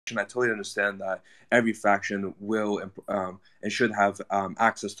faction. I totally understand that every faction will and should have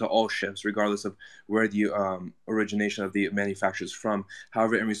access to all ships, regardless of where the origination of the manufacturer is from.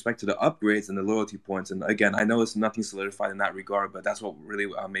 However, in respect to the upgrades and the loyalty points, and again, I know it's nothing solidified in that regard, but that's what really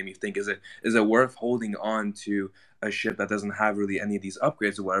made me think: is it worth holding on to a ship that doesn't have really any of these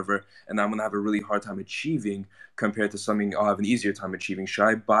upgrades or whatever, and I'm gonna have a really hard time achieving compared to something I'll have an easier time achieving? Should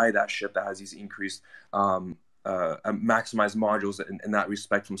I buy that ship that has these increased maximized modules in that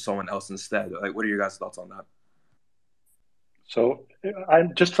respect from someone else instead? Like, what are your guys' thoughts on that? So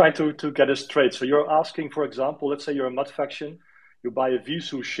I'm just trying to get it straight. So you're asking, for example, let's say you're a mud faction, you buy a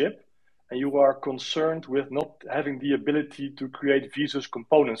Visu ship, and you are concerned with not having the ability to create Visu's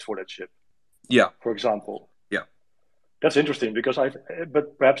components for that ship, Yeah, for example. yeah. That's interesting because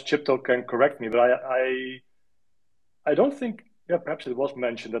but perhaps Chipto can correct me, but I don't think, yeah, perhaps it was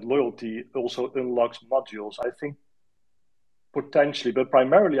mentioned that loyalty also unlocks modules. I think potentially, but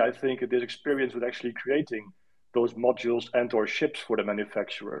primarily I think it is experience with actually creating those modules and or ships for the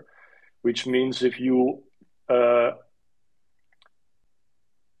manufacturer, which means if you, uh,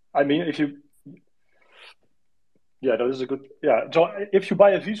 I mean, if you, yeah, that is a good, yeah. So if you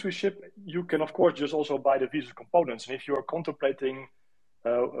buy a Visu ship, you can of course just also buy the Visu components. And if you're contemplating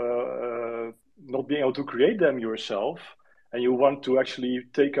not being able to create them yourself, and you want to actually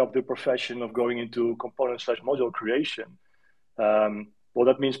take up the profession of going into component slash module creation, well,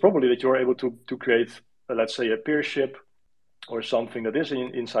 that means probably that you're able to create, let's say, a peer ship or something that is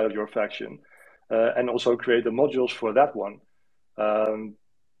inside of your faction, and also create the modules for that one. Um,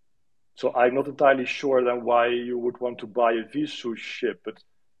 so I'm not entirely sure then why you would want to buy a Visu ship, but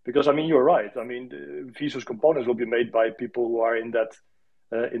because I mean you're right. I mean Visu's components will be made by people who are in that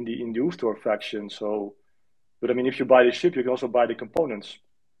in the Uthor faction. So, but I mean if you buy the ship, you can also buy the components,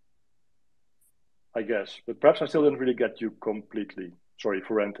 I guess. But perhaps I still didn't really get you completely. Sorry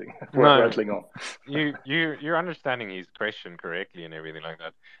for ranting for No, rattling on. you're understanding his question correctly and everything like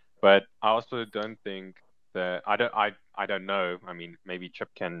that. But I also don't think that I don't know. I mean, maybe Chip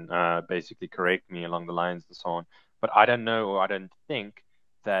can basically correct me along the lines and so on. But I don't know, or I don't think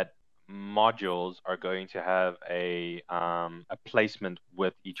that modules are going to have a placement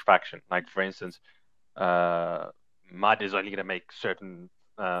with each faction. Like for instance, uh, Mud is only going to make certain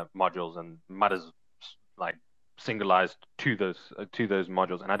modules, and Mud is like singularized to those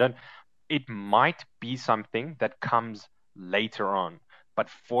modules. And I don't. It might be something that comes later on, but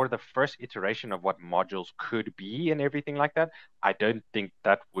for the first iteration of what modules could be and everything like that, I don't think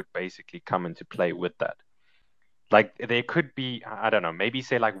that would basically come into play with that. Like there could be, I don't know, maybe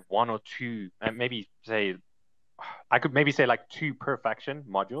say like one or two, and maybe say I could maybe say like two per faction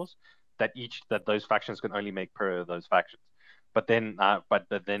modules that those factions can only make per those factions. But then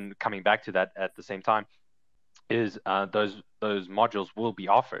coming back to that at the same time is those modules will be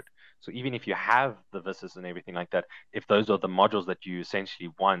offered. So even if you have the Visas and everything like that, if those are the modules that you essentially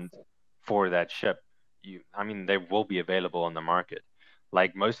want for that ship, I mean, they will be available on the market.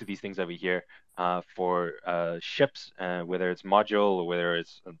 Like most of these things over here, for ships, whether it's module or whether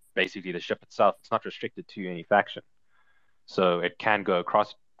it's basically the ship itself, it's not restricted to any faction. So it can go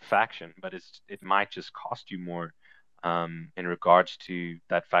across faction, but it might just cost you more in regards to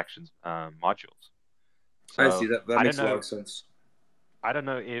that faction's modules. I see So that. That I don't makes a lot know. of sense. I don't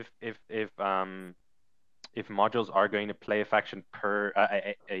know if modules are going to play a faction per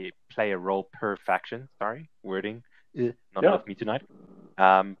play a role per faction. Sorry, wording not Yeah, with me tonight.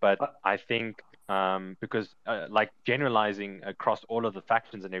 But I think because like generalizing across all of the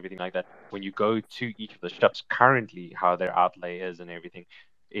factions and everything like that, when you go to each of the ships currently, how their outlay is and everything,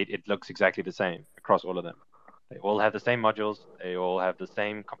 it looks exactly the same across all of them. They all have the same modules. They all have the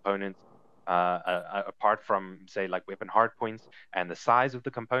same components. Apart from say like weapon hardpoints and the size of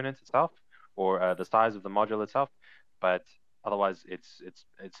the component itself, or the size of the module itself, but otherwise it's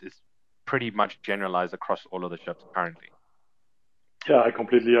pretty much generalized across all of the ships currently. yeah, I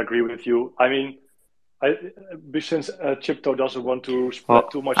completely agree with you. I mean, I since Chipto doesn't want to spread Well,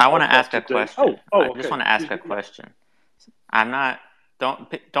 too much I want to alpha ask a today. question. Oh, I just okay. want to ask Please, a yeah. question. I'm not.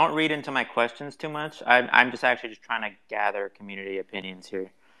 Don't read into my questions too much. I'm just actually just trying to gather community opinions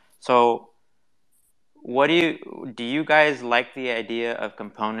here. So, what do you guys like the idea of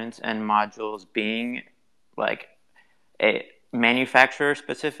components and modules being like a manufacturer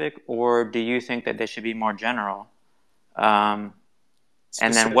specific, or do you think that they should be more general? And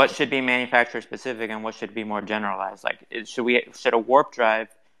then Specific. what should be manufacturer specific and what should be more generalized? Like, should a warp drive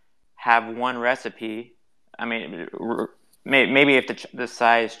have one recipe? I mean, maybe if the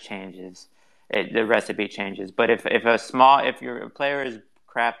size changes, the recipe changes. But if your player is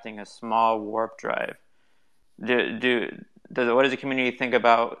crafting a small warp drive, do what does the community think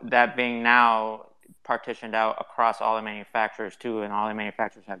about that being now partitioned out across all the manufacturers too, and all the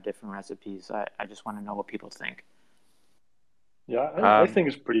manufacturers have different recipes? I just want to know what people think. Yeah, I think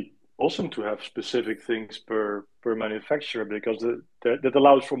it's pretty awesome to have specific things per manufacturer, because that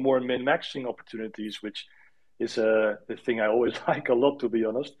allows for more min-maxing opportunities, which is the thing I always like a lot, to be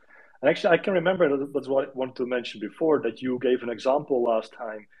honest. And actually, I can remember that's what I wanted to mention before, that you gave an example last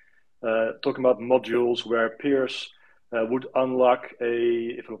time, talking about modules where peers would unlock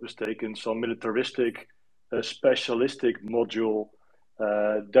if I'm not mistaken, some militaristic, specialistic module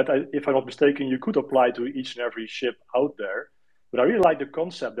that, if I'm not mistaken, you could apply to each and every ship out there. But I really like the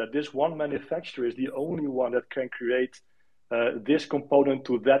concept that this one manufacturer is the only one that can create this component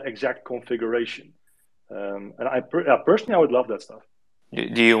to that exact configuration. And personally, I would love that stuff.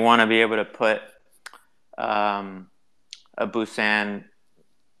 Do you want to be able to put a Busan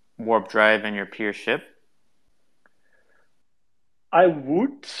warp drive in your peer ship? I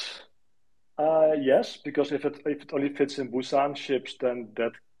would, yes, because if it only fits in Busan ships, then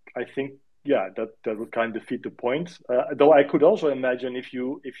that, I think, yeah, that would kind of defeat the point. Though I could also imagine if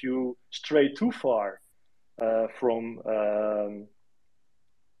you stray too far from a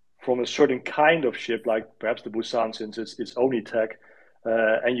certain kind of ship, like perhaps the Busan, since it's only tech,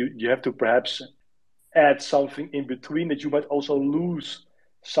 and you have to perhaps add something in between, that you might also lose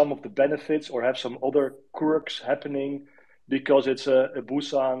some of the benefits or have some other quirks happening because it's a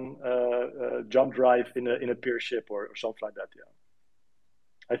Busan jump drive in a peer ship or something like that. Yeah,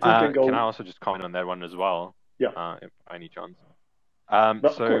 I think can I also just comment on that one as well? Yeah. If by any chance. No,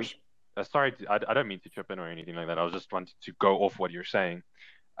 of course. Sorry, I don't mean to chip in or anything like that. I was just wanting to go off what you're saying.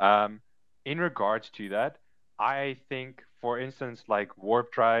 In regards to that, I think, for instance, like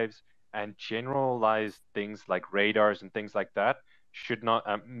warp drives and generalized things like radars and things like that should not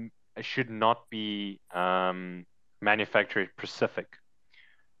be manufacturer specific.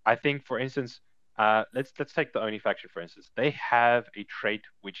 I think, for instance, let's take the Oni factory, for instance. They have a trait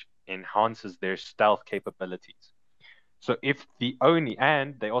which enhances their stealth capabilities. So if the Oni,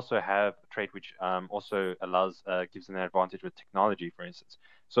 and they also have a trait which also gives an advantage with technology, for instance.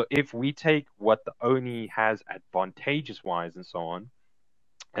 So if we take what the Oni has advantageous wise and so on,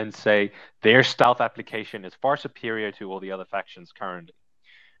 and say their stealth application is far superior to all the other factions currently.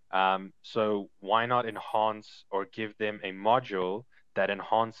 So why not enhance or give them a module that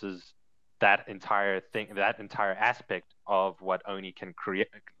enhances that entire thing, that entire aspect of what Oni can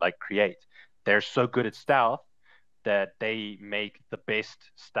create. They're so good at stealth that they make the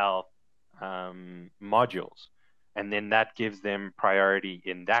best stealth modules, and then that gives them priority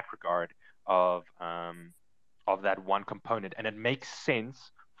in that regard of that one component, and it makes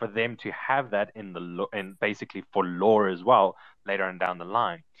sense for them to have that in and basically for lore as well later on down the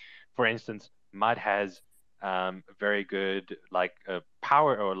line. For instance, Mud has very good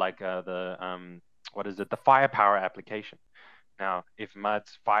power, or the firepower application. Now, if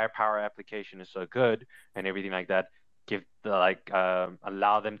Mud's firepower application is so good and everything like that,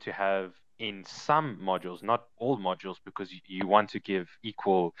 allow them to have in some modules, not all modules, because you want to give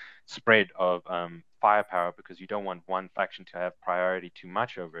equal spread of firepower, because you don't want one faction to have priority too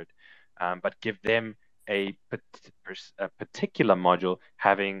much over it, but give them a particular module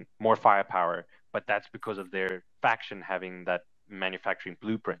having more firepower, but that's because of their faction having that manufacturing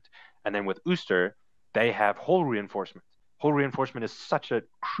blueprint. And then with Ooster, they have hull reinforcement. Hull reinforcement is such a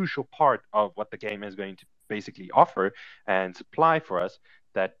crucial part of what the game is going to basically offer and supply for us,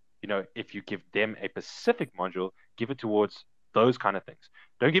 that if you give them a specific module, give it towards those kind of things.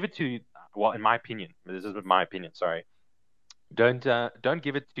 Don't give it to, well, in my opinion, this is my opinion, sorry. Don't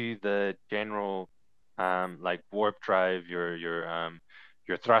give it to the general like warp drive, your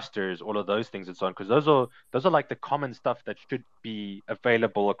thrusters, all of those things and so on, because those are like the common stuff that should be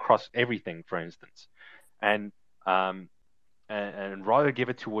available across everything, for instance, and rather give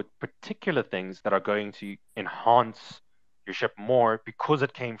it to particular things that are going to enhance your ship more because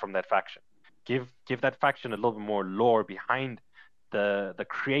it came from that faction. Give that faction a little bit more lore behind the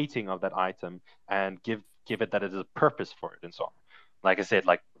creating of that item, and give it that as a purpose for it and so on. Like I said,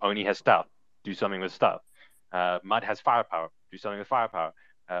 like Oni has stealth, do something with stealth. Mud has firepower, do something with firepower.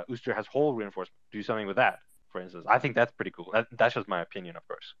 Ooster has hull reinforcement, do something with that, for instance. I think that's pretty cool. That's just my opinion, of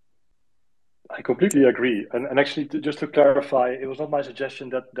course. I completely agree. And actually, just to clarify, it was not my suggestion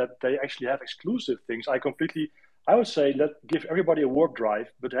that they actually have exclusive things. I would say give everybody a warp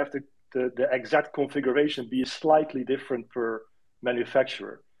drive, but have the exact configuration be slightly different per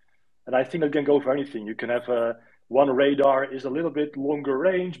manufacturer. And I think that can go for anything. You can have one radar is a little bit longer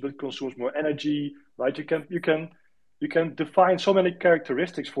range, but consumes more energy, right? You can define so many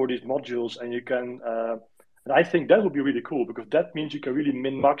characteristics for these modules, and you can And I think that would be really cool, because that means you can really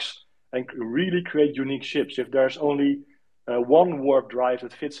min-max and really create unique ships. If there's only one warp drive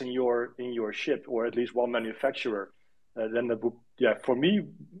that fits in your ship, or at least one manufacturer, then that would, yeah, for me,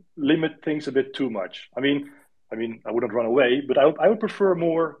 limit things a bit too much. I mean, I wouldn't run away, but I would prefer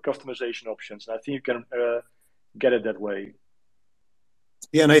more customization options. And I think you can get it that way.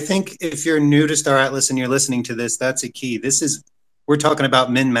 Yeah, and I think if you're new to Star Atlas and you're listening to this, that's a key. We're talking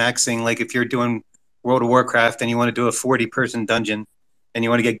about min-maxing. Like if you're doing World of Warcraft and you want to do a 40-person dungeon and you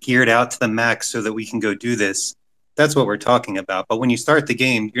want to get geared out to the max so that we can go do this, that's what we're talking about. But when you start the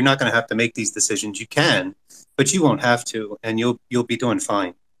game, you're not going to have to make these decisions. You can, but you won't have to, and you'll be doing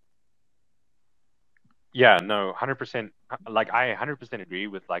fine. Yeah, no, 100%. Like I 100% agree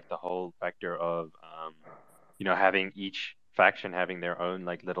with like the whole factor of having each faction having their own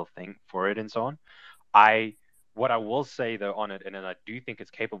like little thing for it and so on. What I will say though on it, and then I do think it's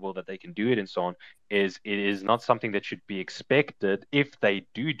capable that they can do it and so on, is it is not something that should be expected. If they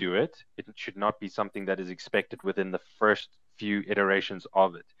do it, it should not be something that is expected within the first few iterations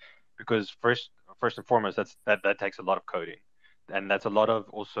of it, because first and foremost, that takes a lot of coding, and that's a lot of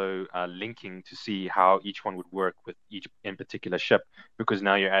also linking to see how each one would work with each in particular ship, because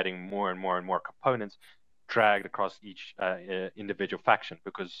now you're adding more and more and more components dragged across each individual faction.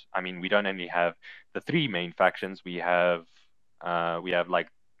 Because I mean, we don't only have the three main factions, we have like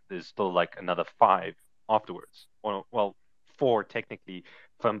there's still like another 5 afterwards. Well, 4 technically,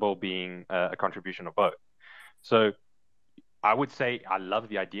 Fumble being a contribution of both. So I would say I love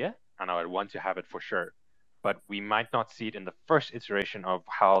the idea and I would want to have it for sure. But we might not see it in the first iteration of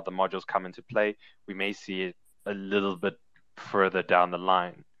how the modules come into play. We may see it a little bit further down the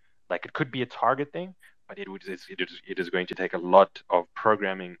line. Like it could be a target thing, but it is going to take a lot of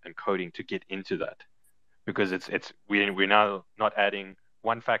programming and coding to get into that, because we're now not adding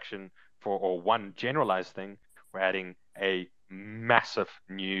one faction or one generalized thing. We're adding a massive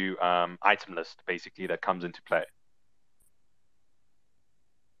new item list basically that comes into play.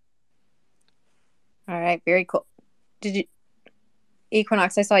 All right, very cool. Did you,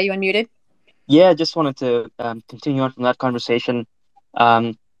 Equinox? I saw you unmuted. Yeah, I just wanted to continue on from that conversation,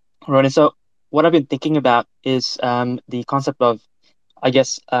 Ronan. So what I've been thinking about is the concept of, I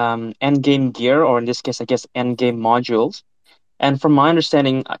guess, end game gear, or in this case, I guess, end game modules. And from my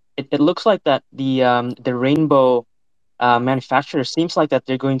understanding, it looks like that the Rainbow manufacturer seems like that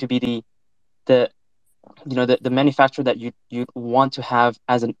they're going to be the manufacturer that you want to have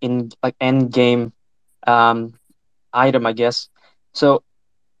as an end game item, I guess. So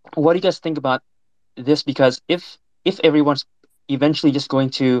what do you guys think about this? Because if everyone's eventually just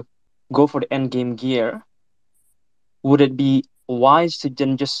going to go for the end game gear, would it be wise to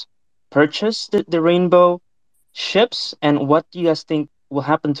then just purchase the Rainbow ships? And what do you guys think will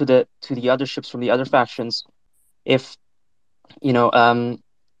happen to the other ships from the other factions if the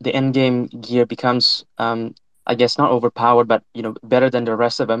end game gear becomes I guess not overpowered, but better than the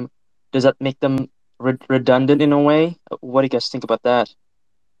rest of them? Does that make them redundant in a way? What do you guys think about that?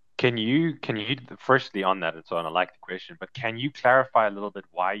 Can you firstly on that, and so on, I like the question, but can you clarify a little bit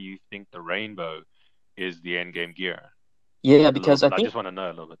why you think the Rainbow is the end game gear? Yeah, because I just want to know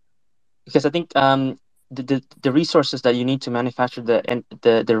a little bit. Because I think the resources that you need to manufacture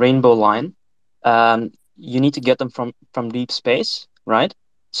the Rainbow line, you need to get them from deep space, right?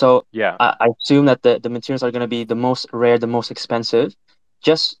 So yeah, I assume that the materials are going to be the most rare, the most expensive,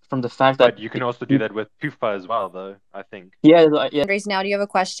 just from the fact that. But you can also do that with Tufa as well, though, I think. Yeah. Andres, now do you have a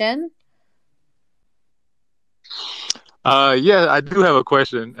question? Yeah, I do have a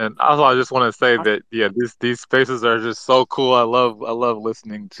question, and also I just want to say that these spaces are just so cool. I love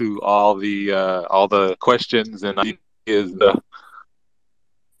listening to all the questions and ideas.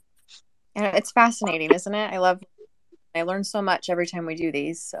 And it's fascinating, isn't it? I learn so much every time we do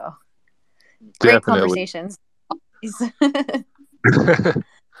these. So great conversations.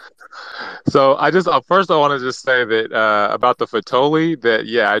 So I just first I want to just say that about the Fatoli,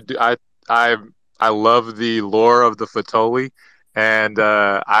 that I love the lore of the Fatoli, and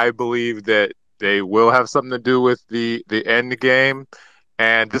I believe that they will have something to do with the end game.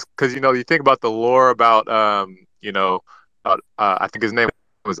 And just because you think about the lore about I think his name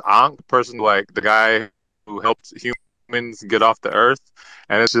was Ankh, the person, like the guy who helped humans get off the earth,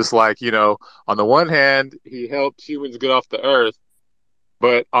 and it's just like on the one hand he helped humans get off the earth,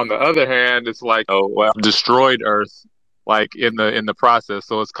 but on the other hand, it's like, destroyed Earth, like in the process.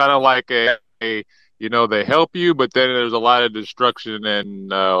 So it's kind of like they help you, but then there's a lot of destruction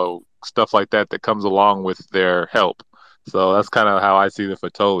and stuff like that that comes along with their help. So that's kind of how I see the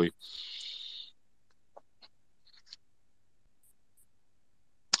Fatoli.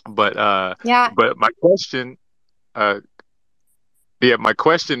 Yeah. But my question, uh, yeah, my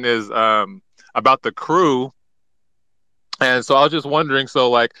question is about the crew. And so I was just wondering, so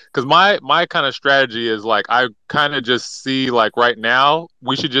like, because my kind of strategy is like, I kind of just see like right now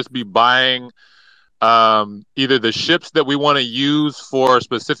we should just be buying either the ships that we want to use for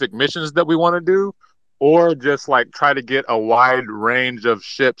specific missions that we want to do, or just like try to get a wide range of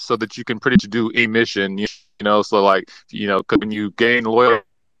ships so that you can pretty much do a mission. You know, so like because when you gain loyalty,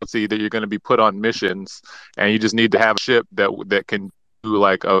 that you're going to be put on missions, and you just need to have a ship that can do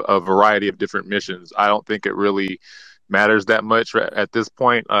like a variety of different missions. I don't think it really matters that much at this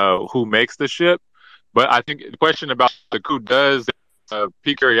point who makes the ship, but I think the question about the crew does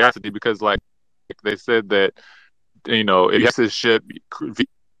pique curiosity because like they said that if Visa's ship,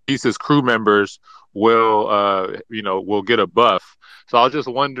 Visa's crew members will get a buff. So I was just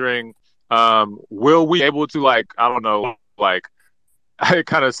wondering, will we be able to like I don't know like it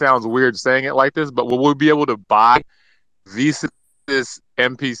kind of sounds weird saying it like this, but will we be able to buy Visa's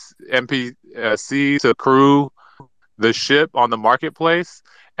NPC to crew the ship on the marketplace?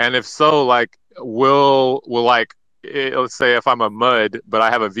 And if so, like will like let's say if I'm a mud, but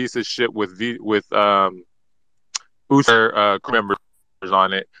I have a Visa ship with booster crew members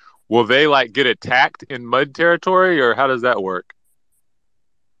on it, will they like get attacked in mud territory, or how does that work?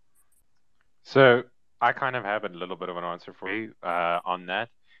 So I kind of have a little bit of an answer for you on that.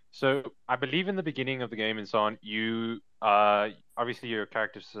 So I believe in the beginning of the game and so on, you obviously your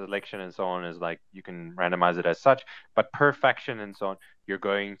character selection and so on is like you can randomize it as such, but per faction and so on, you're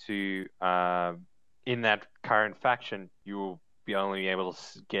going to in that current faction, you will be only able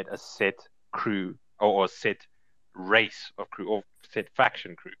to get a set crew or set race of crew or set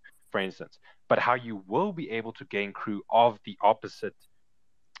faction crew, for instance. But how you will be able to gain crew of the opposite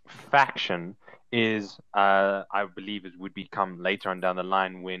faction is I believe it would become later on down the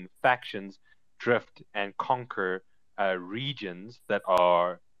line when factions drift and conquer regions that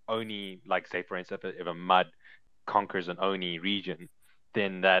are only like say for instance if a mud conquers an Oni region,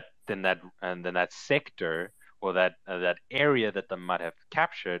 then that sector or that area that the mud have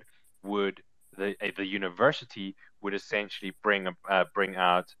captured would the university would essentially bring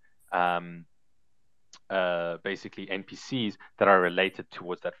out um, basically NPCs that are related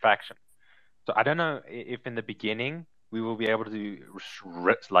towards that faction. So I don't know if in the beginning we will be able to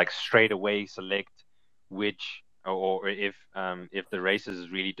like straight away select which or if the races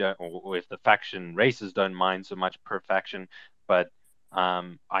really don't or if the faction races don't mind so much per faction, but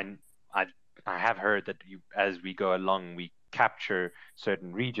I I have heard that as we go along we capture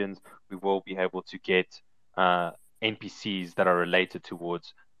certain regions, we will be able to get NPCs that are related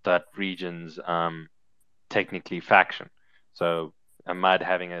towards that region's technically faction. So a mud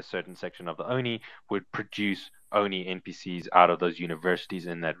having a certain section of the Oni would produce Oni NPCs out of those universities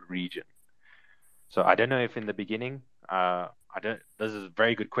in that region. So I don't know if in the beginning, I don't. This is a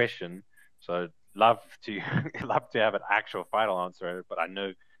very good question. So love to love to have an actual final answer, but I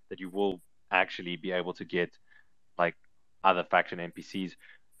know that you will actually be able to get like other faction NPCs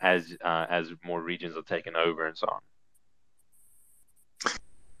as more regions are taken over and so on.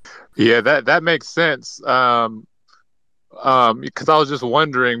 Yeah, that makes sense. Because I was just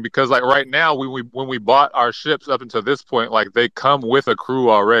wondering, because like right now when we bought our ships up until this point, like they come with a crew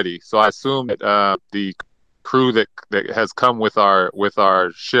already. So I assume that the crew that has come with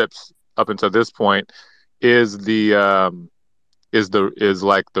our ships up until this point is is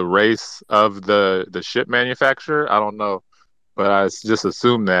like the race of the ship manufacturer. I don't know, but I just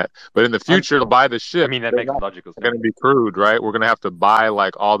assume that. But in the future, to buy the I ship, mean, that they're makes not logical going sense. to be crewed, right? We're going to have to buy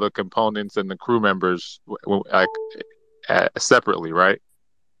like all the components and the crew members like separately, right?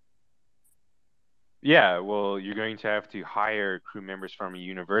 Yeah, well, you're going to have to hire crew members from a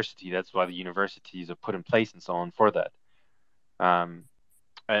university. That's why the universities are put in place and so on for that. Um,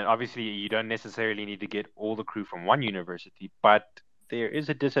 and obviously, you don't necessarily need to get all the crew from one university, but there is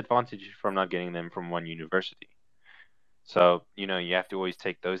a disadvantage from not getting them from one university. So, you have to always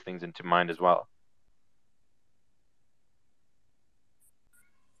take those things into mind as well.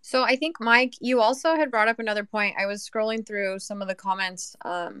 So I think, Mike, you also had brought up another point. I was scrolling through some of the comments,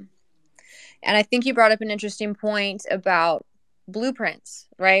 and I think you brought up an interesting point about blueprints,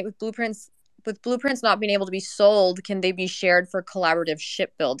 right? With blueprints not being able to be sold, can they be shared for collaborative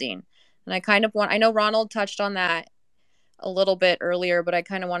shipbuilding? And I know Ronald touched on that a little bit earlier, but I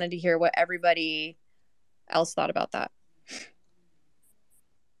kind of wanted to hear what everybody else thought about that.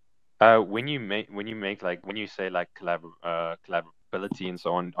 When you say like collaborability and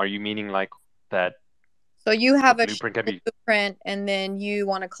so on, are you meaning like that So you have a blueprint can be blueprint, and then you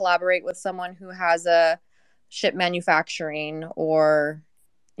want to collaborate with someone who has a ship manufacturing or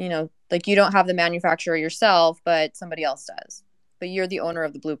you know, like you don't have the manufacturer yourself, but somebody else does. But you're the owner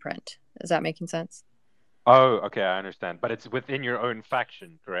of the blueprint. Is that making sense? Oh, okay, I understand. But it's within your own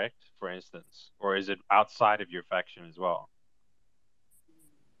faction, correct? For instance, or is it outside of your faction as well?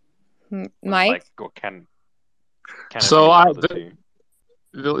 Mike? Or can it So be one of the two?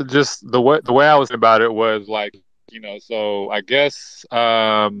 just the way I was about it was like, so I guess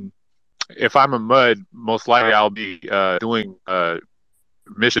if I'm a mud, most likely I'll be doing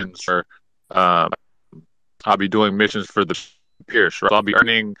missions for um, I'll be doing missions for the Pierce. Right? I'll be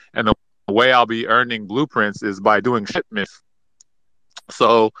earning, and the way I'll be earning blueprints is by doing shipments.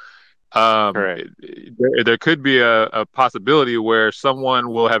 So Correct. there could be a possibility where someone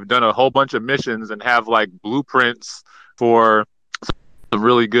will have done a whole bunch of missions and have like blueprints for some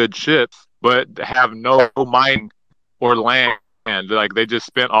really good ships, but have no mining or land. Like they just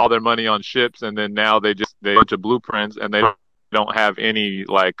spent all their money on ships, and then now they have a bunch of blueprints, and they don't have any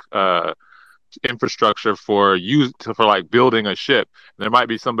like infrastructure for like building a ship. There might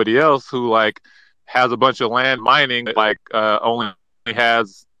be somebody else who like has a bunch of land mining, like only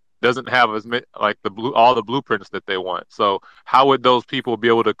has doesn't have as many like all the blueprints that they want. So how would those people be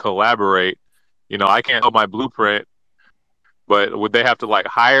able to collaborate? I can't build my blueprint, but would they have to like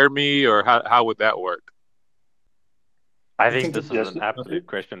hire me, or how would that work? I I think think this that, is an absolute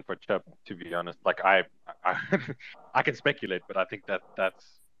question for Chip, to be honest. Like I can speculate, but I think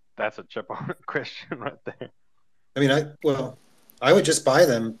that's a Chip question right there. I mean, I would just buy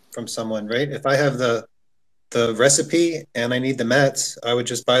them from someone, right? If I have the recipe and I need the mats, I would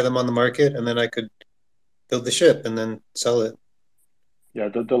just buy them on the market, and then I could build the ship and then sell it. Yeah,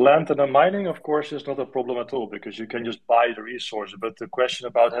 the land and the mining, of course, is not a problem at all because you can just buy the resources. But the question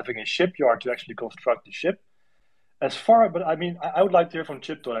about having a shipyard to actually construct the ship, but I mean, I would like to hear from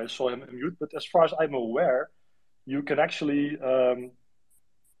Chip, though I saw him mute. But as far as I'm aware, you can actually do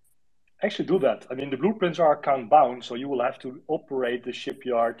that. I mean, the blueprints are account bound, so you will have to operate the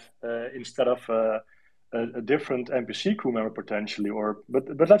shipyard instead of a different NPC crew member potentially.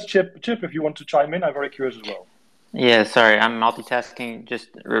 But let's Chip, if you want to chime in, I'm very curious as well. Yeah, sorry, I'm multitasking. Just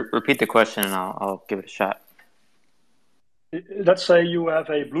repeat the question and I'll give it a shot. Let's say you have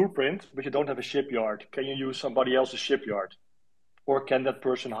a blueprint, but you don't have a shipyard. Can you use somebody else's shipyard? Or can that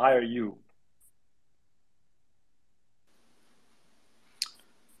person hire you?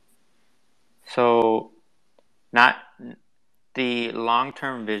 So, not the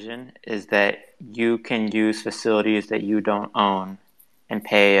long-term vision is that you can use facilities that you don't own and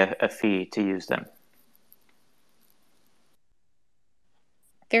pay a fee to use them.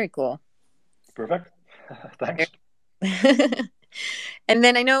 Very cool. Perfect. Thanks. And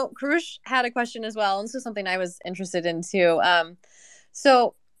then I know Karush had a question as well, and this is something I was interested in too.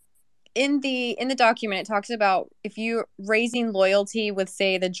 So in the document, it talks about if you're raising loyalty with,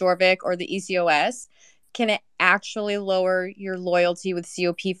 say, the Jorvik or the ECOS, can it actually lower your loyalty with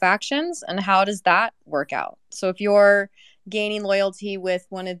COP factions, and how does that work out? So if you're gaining loyalty with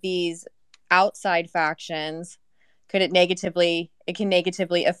one of these outside factions, could it negatively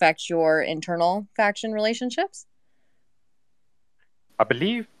affect your internal faction relationships? I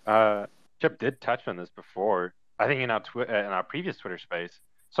believe Chip did touch on this before. I think in our previous Twitter space.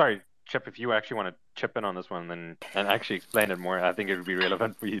 Sorry, Chip, if you actually want to chip in on this one and actually explain it more, I think it would be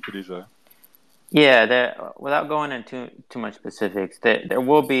relevant for you to do so. Yeah, without going into too much specifics, there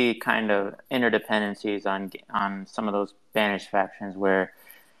will be kind of interdependencies on some of those banished factions where,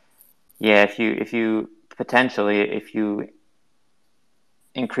 yeah, if you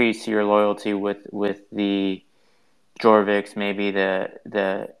increase your loyalty with the Jorviks, maybe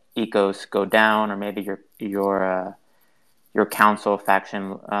the ecos go down, or maybe your council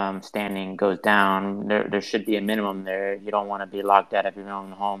faction standing goes down. There should be a minimum there. You don't want to be locked out of your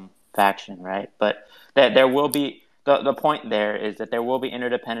own home faction, right? But there will be the point there is that there will be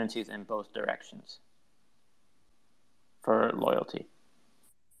interdependencies in both directions for loyalty.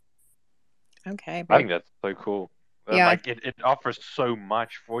 Okay. I think that's so cool. Yeah. Like it offers so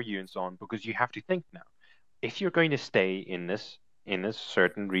much for you and so on, because you have to think now. If you're going to stay in this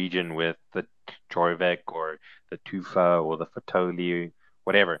certain region with the Jorvik or the Tufa or the Fatoli,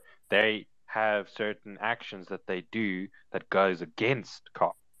 whatever, they have certain actions that they do that goes against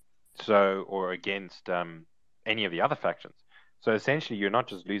COP, or against any of the other factions. So essentially, you're not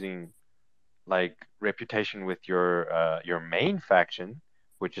just losing like reputation with your main faction,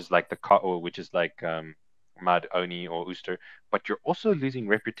 which is like Mud, Oni, or Ooster, but you're also losing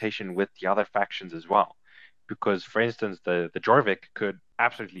reputation with the other factions as well. Because, for instance, the Jorvik could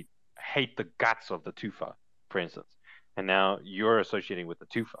absolutely hate the guts of the Tufa, for instance, and now you're associating with the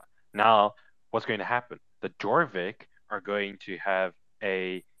Tufa. Now, what's going to happen? The Jorvik are going to have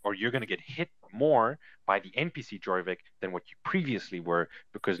you're going to get hit more by the NPC Jorvik than what you previously were,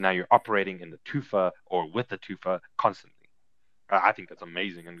 because now you're operating in the tufa or with the tufa constantly. I think that's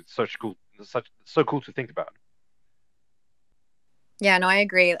amazing, and it's so cool to think about. Yeah, no, I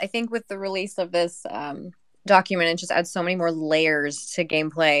agree. I think with the release of this document, it just adds so many more layers to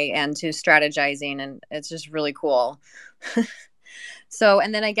gameplay and to strategizing, and it's just really cool. So,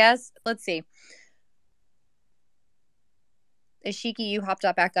 and then I guess, let's see. Ashiki, you hopped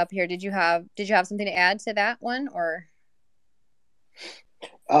up back up here. Did you have something to add to that one, or?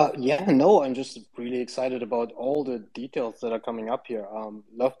 Yeah, no, I'm just really excited about all the details that are coming up here.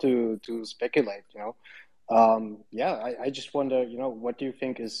 Love to speculate, Yeah, I just wonder, what do you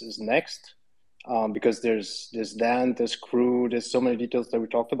think is next? Because there's land, there's crew, there's so many details that we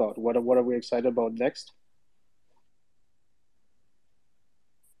talked about. What are we excited about next?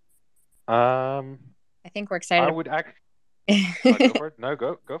 I think we're excited. I would go for it. No,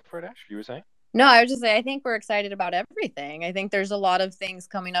 go for it, Ash. You were saying? No, I would just say I think we're excited about everything. I think there's a lot of things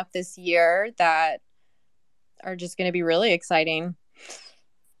coming up this year that are just going to be really exciting.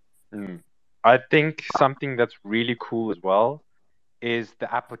 I think something that's really cool as well is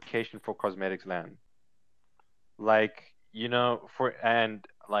the application for cosmetics land. Like,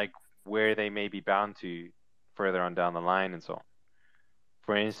 where they may be bound to further on down the line and so on.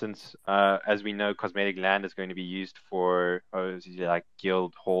 For instance, as we know, cosmetic land is going to be used for like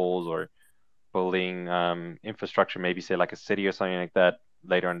guild halls or building infrastructure, maybe say like a city or something like that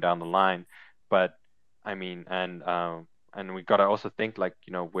later on down the line. But I mean, and we got to also think like,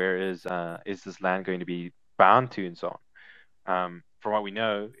 where is this land going to be bound to and so on. From what we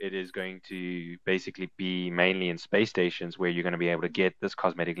know, it is going to basically be mainly in space stations where you're going to be able to get this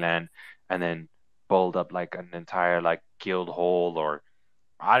cosmetic land and then build up like an entire like guild hall, or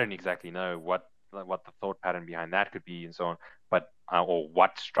I don't exactly know what the thought pattern behind that could be and so on, but or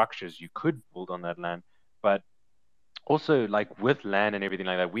what structures you could build on that land. But also, like with land and everything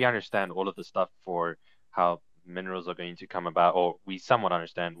like that, we understand all of the stuff for how minerals are going to come about, or we somewhat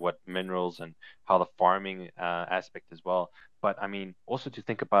understand what minerals and how the farming aspect as well. But I mean, also to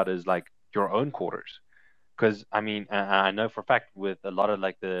think about is like your own quarters. Because I mean, I know for a fact with a lot of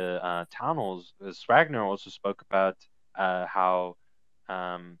like the town halls, Swagner also spoke about how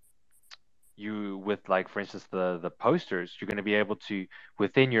you with like for instance the posters, you're going to be able to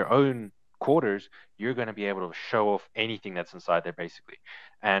within your own quarters, you're going to be able to show off anything that's inside there basically.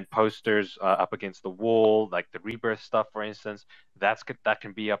 And posters up against the wall, like the rebirth stuff for instance, that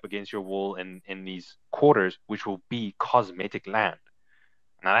can be up against your wall in these quarters, which will be cosmetic land.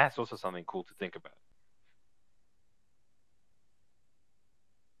 Now that's also something cool to think about.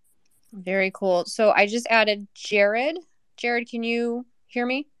 Very cool. So I just added Jared. Jared, can you hear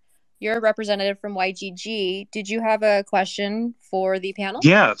me? You're a representative from YGG. Did you have a question for the panel?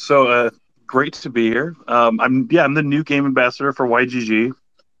 Yeah, so great to be here. I'm the new game ambassador for YGG,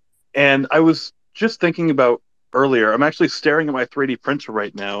 and I was just thinking about earlier. I'm actually staring at my 3D printer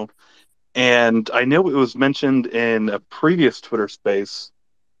right now, and I know it was mentioned in a previous Twitter space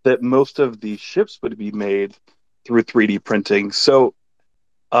that most of the ships would be made through 3D printing. So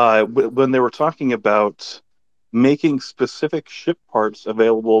when they were talking about making specific ship parts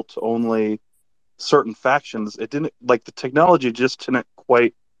available to only certain factions, it didn't, like, the technology just didn't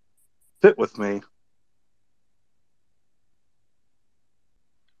quite fit with me.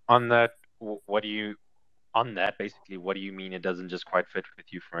 On that, what do you mean it doesn't just quite fit with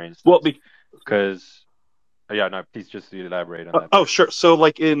you, for instance? Well, because yeah, no, please just elaborate on that. Oh, sure. So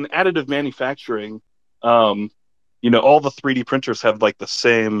like in additive manufacturing, all the 3D printers have like the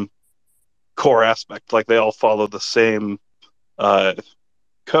same core aspect, like they all follow the same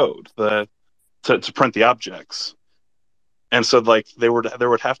code to print the objects. And so like there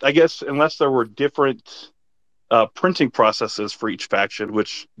would have to, I guess, unless there were different printing processes for each faction,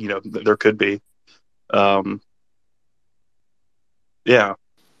 which there could be. Yeah.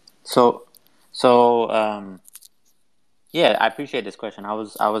 So yeah, I appreciate this question. I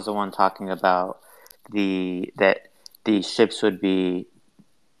was the one talking about that the ships would be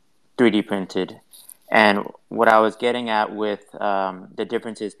 3D printed, and what I was getting at with the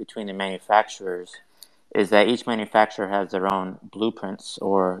differences between the manufacturers is that each manufacturer has their own blueprints,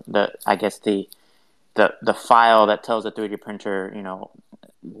 or the file that tells the 3D printer,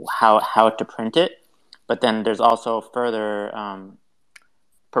 how to print it. But then there's also further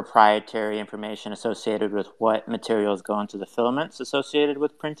proprietary information associated with what materials go into the filaments associated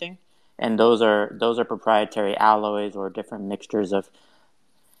with printing, and those are proprietary alloys or different mixtures of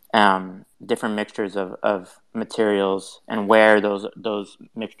materials, and where those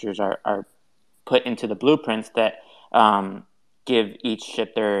mixtures are put into the blueprints that give each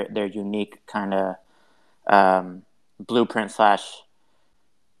ship their unique kind of blueprint slash,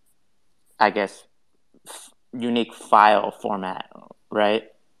 I guess, unique file format, right?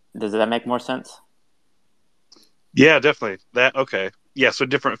 Does that make more sense? Yeah, definitely. That okay. Yeah, so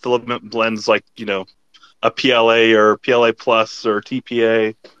different filament blends, like a PLA or PLA plus or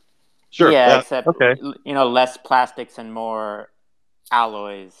TPA. Sure. Yeah, That except okay. less plastics and more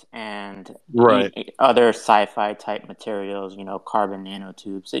alloys and Right. other sci-fi type materials, carbon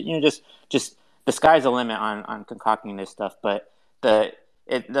nanotubes. Just the sky's the limit on concocting this stuff. But the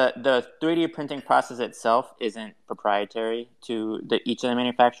 3D printing process itself isn't proprietary to each of the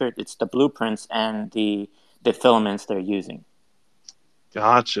manufacturers. It's the blueprints and the filaments they're using.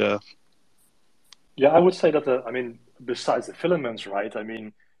 Gotcha. Yeah, I would say that besides the filaments, right? I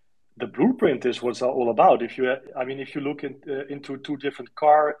mean, the blueprint is what's all about. If you look into two different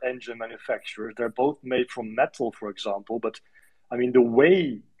car engine manufacturers, they're both made from metal, for example. But I mean, the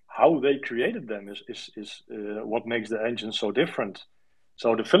way how they created them is what makes the engine so different.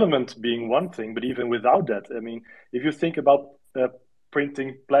 So the filament being one thing, but even without that, I mean, if you think about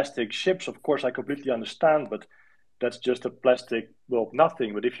printing plastic ships, of course, I completely understand, but that's just a plastic, well,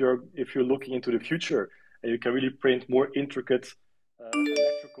 nothing. But if you're looking into the future and you can really print more intricate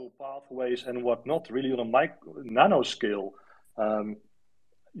electrical pathways and whatnot, really on a nano scale,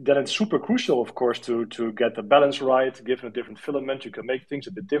 then it's super crucial, of course, to get the balance right. Given a different filament, you can make things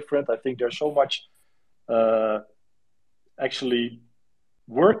a bit different. I think there's so much actually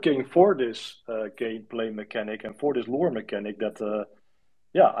working for this gameplay mechanic and for this lore mechanic that,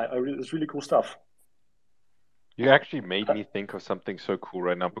 it's really cool stuff. You actually made me think of something so cool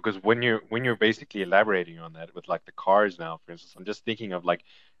right now, because when you're basically elaborating on that with like the cars now, for instance, I'm just thinking of like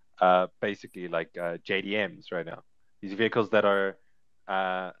basically like JDMs right now. These vehicles that are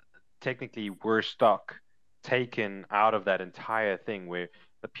uh, technically were stock taken out of that entire thing, where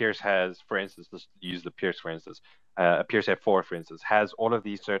the Pierce has, for instance, let's use the Pierce for instance, a Pierce F4 for instance, has all of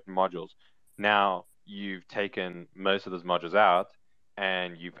these certain modules. Now you've taken most of those modules out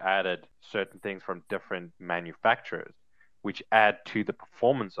and you've added certain things from different manufacturers, which add to the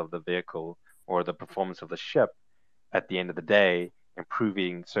performance of the vehicle or the performance of the ship at the end of the day,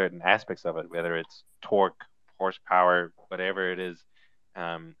 improving certain aspects of it, whether it's torque, horsepower, whatever it is,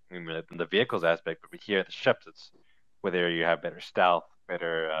 in the vehicles aspect. But here at the ships, it's whether you have better stealth,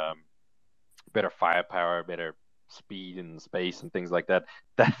 better firepower, better speed in space and things like that.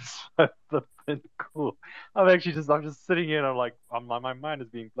 That's so flippin' cool. I'm just sitting here and I'm like, my mind is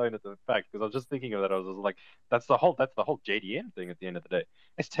being blown at the fact, because I was just thinking of that. I was like, that's the whole JDM thing at the end of the day.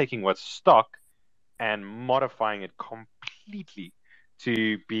 It's taking what's stock and modifying it completely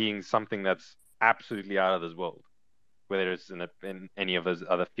to being something that's absolutely out of this world, whether it's in any of those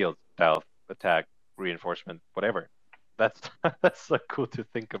other fields, stealth, attack, reinforcement, whatever. That's that's so cool to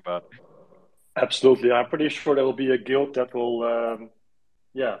think about. Absolutely, I'm pretty sure there will be a guild that will,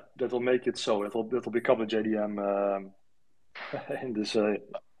 that will make it so. That will become a JDM in this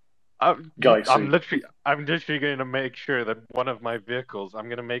I'm, galaxy. I'm literally going to make sure that one of my vehicles, I'm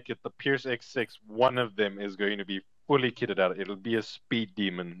going to make it the Pierce X6. One of them is going to be fully kitted out. It'll be a speed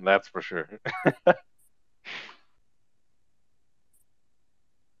demon, that's for sure.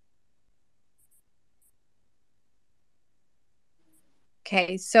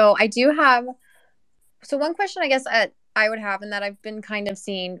 Okay, so one question I guess I would have, and that I've been kind of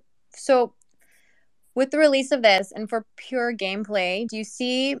seeing. So with the release of this and for pure gameplay, do you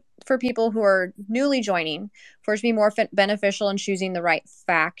see, for people who are newly joining, for it to be more beneficial in choosing the right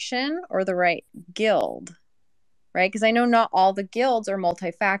faction or the right guild? Right? Because I know not all the guilds are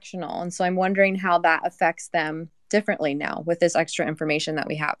multi-factional, and so I'm wondering how that affects them differently now with this extra information that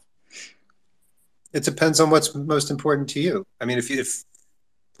we have. It depends on what's most important to you. I mean, if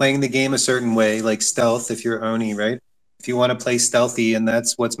playing the game a certain way, like stealth, if you're Oni, right? If you want to play stealthy and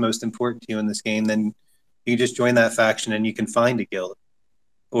that's what's most important to you in this game, then you just join that faction and you can find a guild.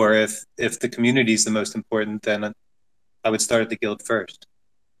 Or if the community is the most important, then I would start at the guild first.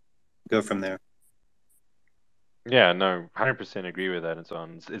 Go from there. Yeah, no, 100% agree with that and so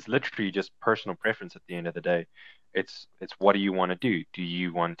on. It's literally just personal preference at the end of the day. It's what do you want to do? Do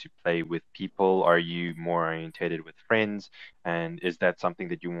you want to play with people? Are you more orientated with friends? And is that something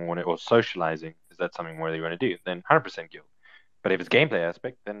that you want to, or socializing, is that something more that you want to do? Then 100% guild. But if it's gameplay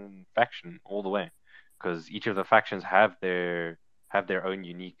aspect, then faction all the way, because each of the factions have their own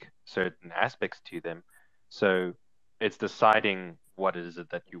unique certain aspects to them. So it's deciding what is it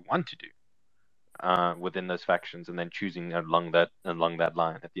that you want to do within those factions, and then choosing along that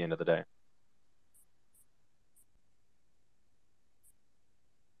line at the end of the day.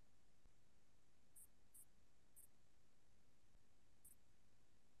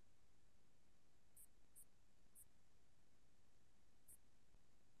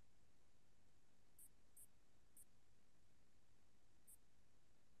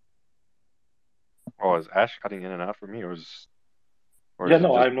 Oh, is Ash cutting in and out for me, or Yeah, is it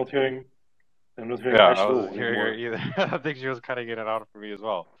no, just? I'm not hearing Yeah, Ash I at all wasn't hearing her anymore. either. I think she was cutting in and out for me as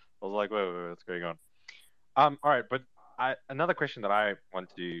well. I was like, wait, what's going on? All right, but another question that I want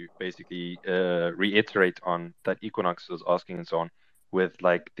to basically reiterate on that Equinox was asking and so on, with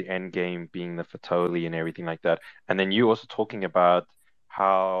like the end game being the Fatoli and everything like that, and then you also talking about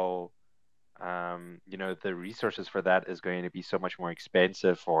how the resources for that is going to be so much more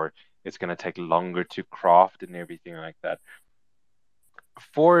expensive, or it's going to take longer to craft and everything like that.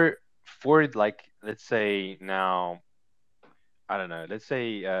 For like, let's say now, I don't know, let's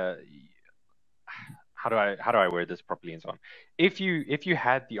say how do I word this properly and so on. If you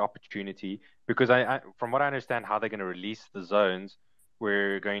had the opportunity, because I from what I understand how they're going to release the zones,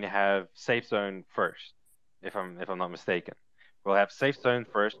 we're going to have safe zone first, if I'm not mistaken. We'll have safe zone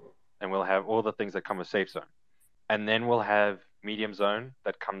first, and we'll have all the things that come with safe zone, and then we'll have medium zone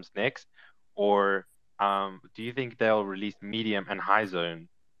that comes next. Or do you think they'll release medium and high zone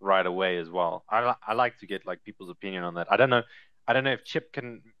right away as well? I like to get like people's opinion on that. I don't know if Chip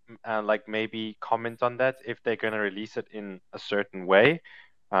can like maybe comment on that, if they're going to release it in a certain way.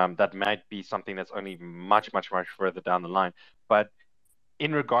 That might be something that's only much further down the line. But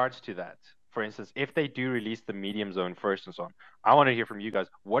in regards to that, for instance, if they do release the medium zone first and so on, I want to hear from you guys.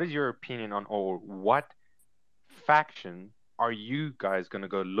 What is your opinion on, or what faction are you guys going to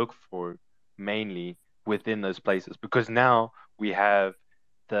go look for mainly within those places? Because now we have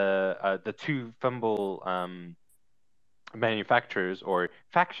the two Fimble manufacturers or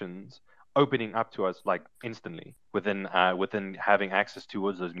factions opening up to us like instantly within having access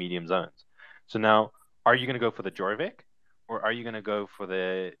towards those medium zones. So now, are you going to go for the Jorvik, or are you going to go for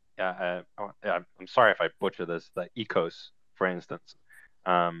the I'm sorry if I butcher this, the Ecos, for instance?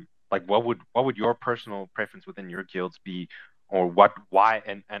 Like, what would your personal preference within your guilds be, or why,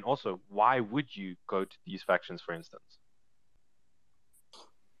 and also why would you go to these factions, for instance?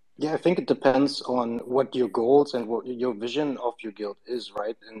 Yeah, I think it depends on what your goals and what your vision of your guild is,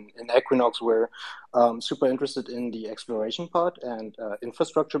 right? In Equinox, we're super interested in the exploration part and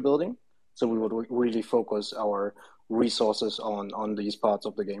infrastructure building. So we would really focus our resources on these parts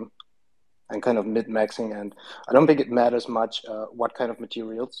of the game and kind of mid-maxing. And I don't think it matters much what kind of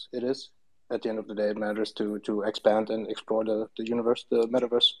materials it is. At the end of the day, it matters to expand and explore the universe, the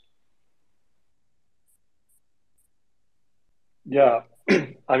metaverse. Yeah,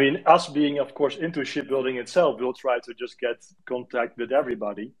 I mean, us being, of course, into shipbuilding itself, we'll try to just get contact with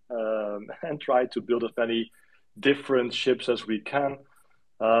everybody and try to build as many different ships as we can.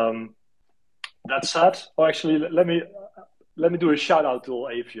 That said, oh, actually, let me do a shout out to all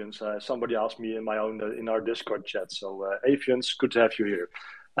Avians. Somebody asked me in our Discord chat. So Avians, good to have you here.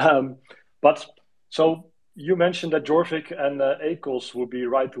 But so you mentioned that Jorvik and Akos would be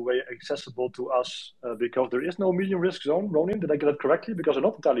right away accessible to us because there is no medium risk zone. Ronin, did I get that correctly? Because I'm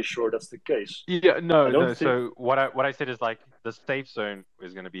not entirely sure that's the case. Yeah, I no, don't no. think. So what I said is like the safe zone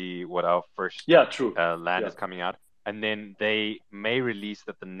is going to be what our first Yeah, true. land Yeah. is coming out, and then they may release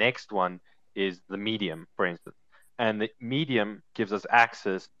that the next one is the medium, for instance, and the medium gives us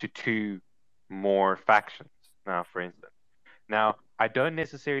access to two more factions. Now, for instance, now I don't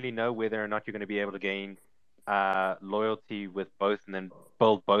necessarily know whether or not you're going to be able to gain loyalty with both and then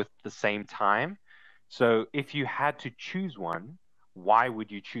build both at the same time. So if you had to choose one, why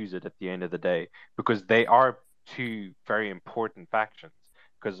would you choose it at the end of the day? Because they are two very important factions.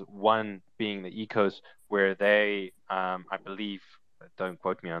 Because one being the Ecos, where they, I believe, don't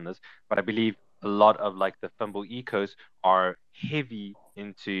quote me on this, but I believe a lot of like the Fimble Ecos are heavy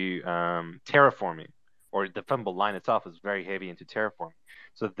into terraforming, or the Fimble line itself is very heavy into terraforming.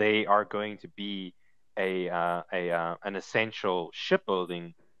 So they are going to be an essential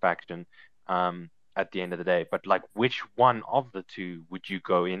shipbuilding faction at the end of the day. But like, which one of the two would you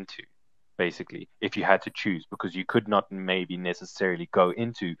go into, basically, if you had to choose? Because you could not maybe necessarily go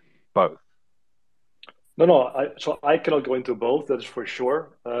into both. No. So I cannot go into both. That is for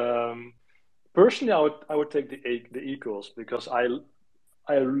sure. Personally, I would take the Eagles because I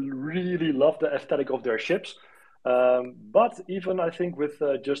really love the aesthetic of their ships. But even I think with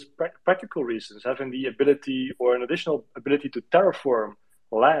just practical reasons, having the ability or an additional ability to terraform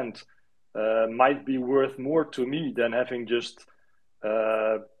land might be worth more to me than having just,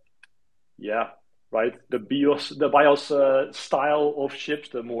 yeah, right, the BIOS style of ships,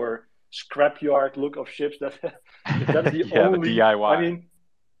 the more scrapyard look of ships. That if that's the Yeah, the only, DIY. I mean,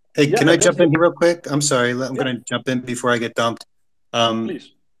 Hey, yeah, can I if that's jump in the here real quick? I'm sorry. I'm yeah, going to jump in before I get dumped.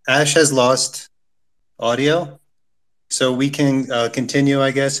 please. Ash has lost audio, so we can continue,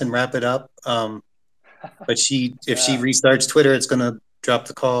 I guess, and wrap it up. But if she Yeah. restarts Twitter, it's going to drop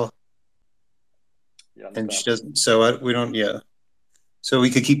the call. and she doesn't. So we don't. Yeah. So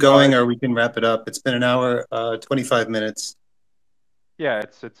we could keep going, or we can wrap it up. It's been an hour, 25 minutes. Yeah,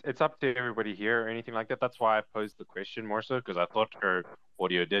 it's up to everybody here or anything like that. That's why I posed the question more so, because I thought her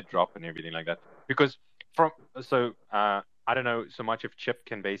audio did drop and everything like that. Because I don't know so much if Chip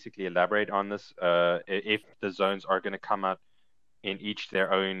can basically elaborate on this. If the zones are going to come out in each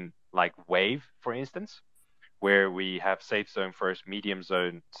their own like wave, for instance, where we have safe zone first, medium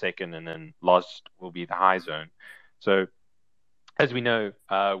zone second, and then lost will be the high zone. So as we know,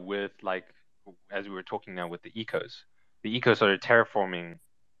 as we were talking now with the ecos are terraforming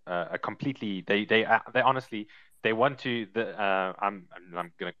a completely. They honestly they want to. I'm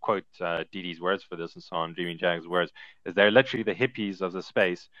going to quote Didi's words for this and so on. Dreaming Jag's words is they're literally the hippies of the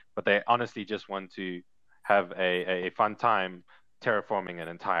space, but they honestly just want to have a fun time terraforming an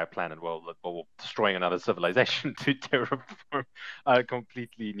entire planet while destroying another civilization to terraform a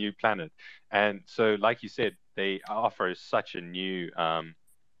completely new planet. And so, like you said, they offer such a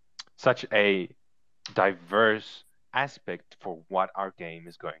diverse aspect for what our game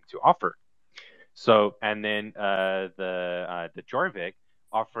is going to offer. So, and then the Jorvik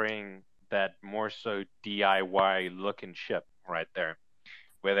offering that more so DIY look and ship right there,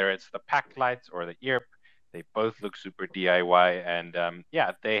 whether it's the pack lights or the earp. They both look super DIY, and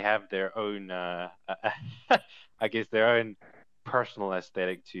they have their own, I guess, their own personal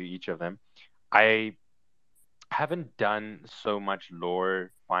aesthetic to each of them. I haven't done so much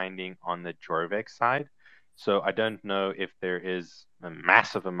lore finding on the Jorvik side, so I don't know if there is a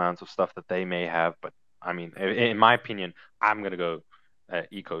massive amounts of stuff that they may have. But I mean, in my opinion, I'm gonna go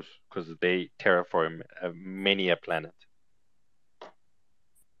Ecos because they terraform many a planet.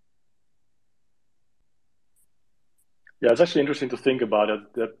 Yeah, it's actually interesting to think about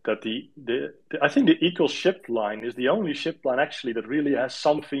it. That the I think the Eco ship line is the only ship line actually that really has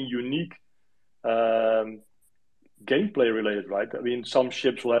something unique, gameplay related, right? I mean, some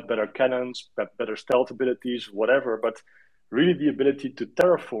ships will have better cannons, better stealth abilities, whatever. But really, the ability to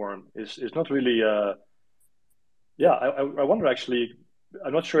terraform is not really. I wonder actually.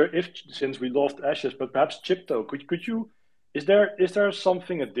 I'm not sure if since we lost Ashes, but perhaps Chipto, could you? Is there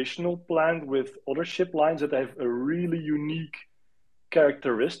something additional planned with other ship lines that have a really unique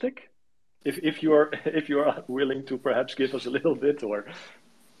characteristic? If you are willing to perhaps give us a little bit, or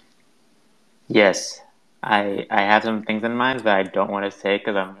Yes, I have some things in mind that I don't want to say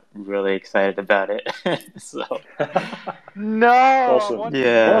because I'm really excited about it. So No, awesome.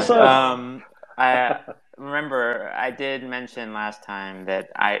 yeah, Awesome. I remember I did mention last time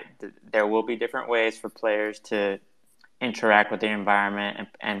that there will be different ways for players to interact with the environment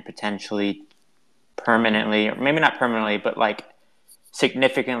and potentially permanently, or maybe not permanently, but like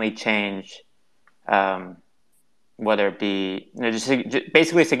significantly change, whether it be just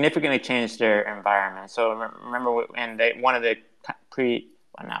basically significantly change their environment. So remember, one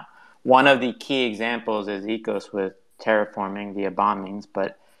of the key examples is Ecos with terraforming via bombings,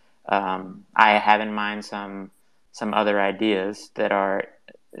 but I have in mind some other ideas that are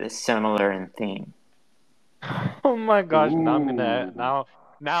similar in theme. Oh my gosh! Ooh.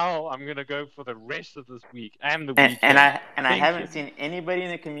 Now I'm gonna go for the rest of this week and the weekend. And I haven't seen anybody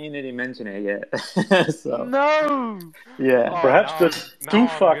in the community mention it yet. So no. Yeah. Perhaps the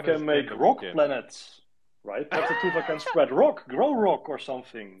Tufa can make rock planets, right? Perhaps the Tufa can spread rock, grow rock or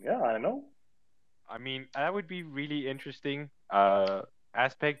something. Yeah, I know. I mean, that would be really interesting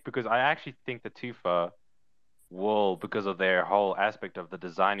aspect, because I actually think the Tufa will, because of their whole aspect of the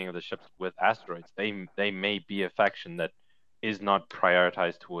designing of the ships with asteroids, they may be a faction that is not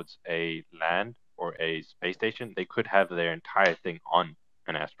prioritized towards a land or a space station. They could have their entire thing on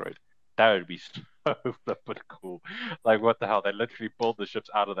an asteroid. That would be so flippin' cool. Like, what the hell? They literally pulled the ships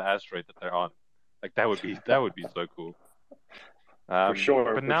out of the asteroid that they're on. Like, that would be so cool. For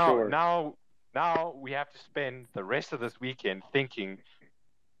sure. But now we have to spend the rest of this weekend thinking.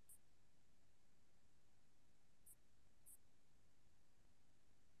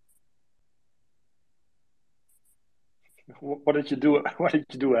 What did you do? What did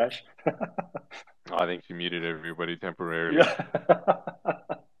you do, Ash? I think she muted everybody temporarily.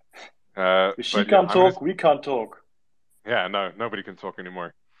 Yeah. If she can't talk, we can't talk. Yeah, no, nobody can talk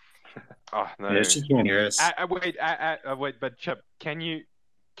anymore. Oh, no. Yeah, she can't hear us. Wait, but Chip, can you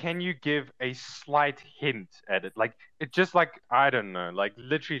give a slight hint at it? Like, it just like, I don't know, like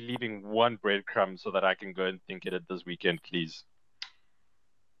literally leaving one breadcrumb so that I can go and think at it this weekend, please.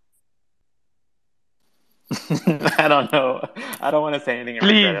 I don't know. I don't want to say anything and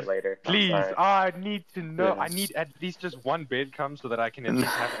regret it later. Please, I need to know. Yeah. I need at least just one breadcrumb so that I can at least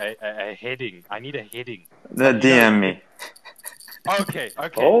have a heading. I need a heading. DM me. Okay.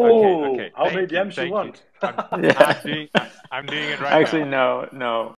 Oh, how many Thank you. DMs you want? I'm doing it right Actually, now. no.